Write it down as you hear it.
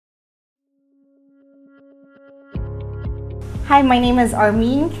Hi, my name is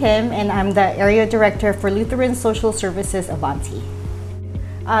Armin Kim and I'm the Area Director for Lutheran Social Services Avanti.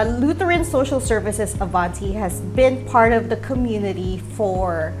 Lutheran Social Services Avanti has been part of the community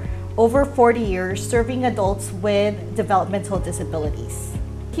for over 40 years, serving adults with developmental disabilities.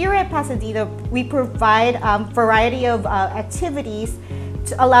 Here at Pasadena, we provide a variety of activities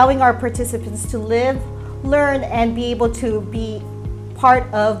allowing our participants to live, learn, and be able to be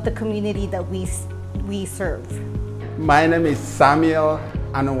part of the community that we serve. My name is Samuel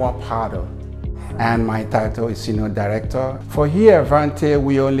Anwapado, and my title is Senior Director. For here at Avanti,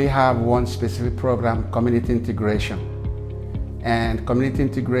 we only have one specific program, community integration. And community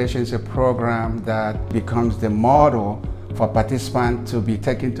integration is a program that becomes the model for participants to be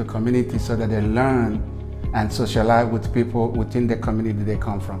taken to community so that they learn and socialize with people within the community they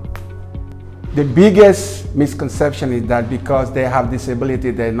come from. The biggest misconception is that because they have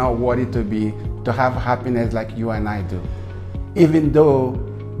disability, they're not worthy to have happiness like you and I do. Even though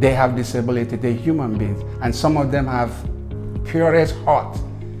they have disability, they're human beings, and some of them have purest heart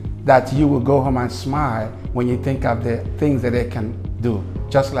that you will go home and smile when you think of the things that they can do,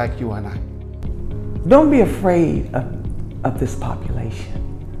 just like you and I. Don't be afraid of this population.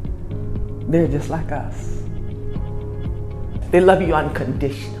 They're just like us. They love you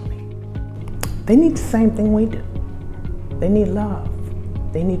unconditionally. They need the same thing we do. They need love.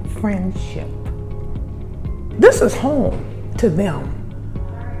 They need friendship. This is home to them.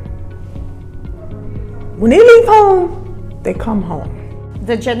 When they leave home, they come home.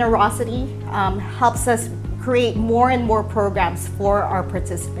 The generosity helps us create more and more programs for our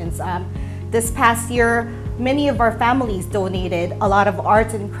participants. This past year, many of our families donated a lot of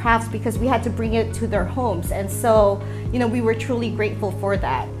arts and crafts because we had to bring it to their homes. And so, we were truly grateful for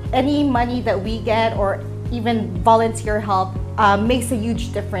that. Any money that we get or even volunteer help makes a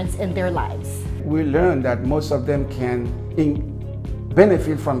huge difference in their lives. We learned that most of them can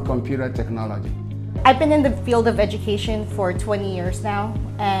benefit from computer technology. I've been in the field of education for 20 years now,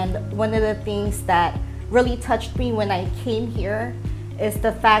 and one of the things that really touched me when I came here is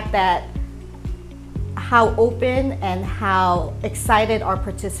the fact that how open and how excited our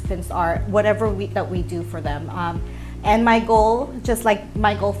participants are, whatever that we do for them. And my goal, just like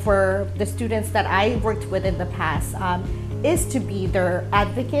my goal for the students that I worked with in the past, is to be their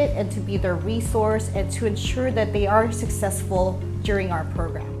advocate and to be their resource and to ensure that they are successful during our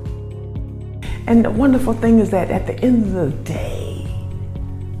program. And the wonderful thing is that at the end of the day,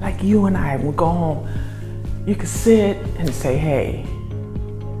 like you and I will go home, you can sit and say, hey,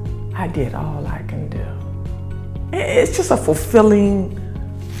 I did all I can do. It's just a fulfilling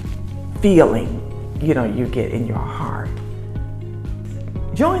feeling, you get in your heart.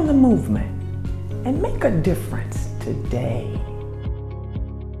 Join the movement and make a difference today.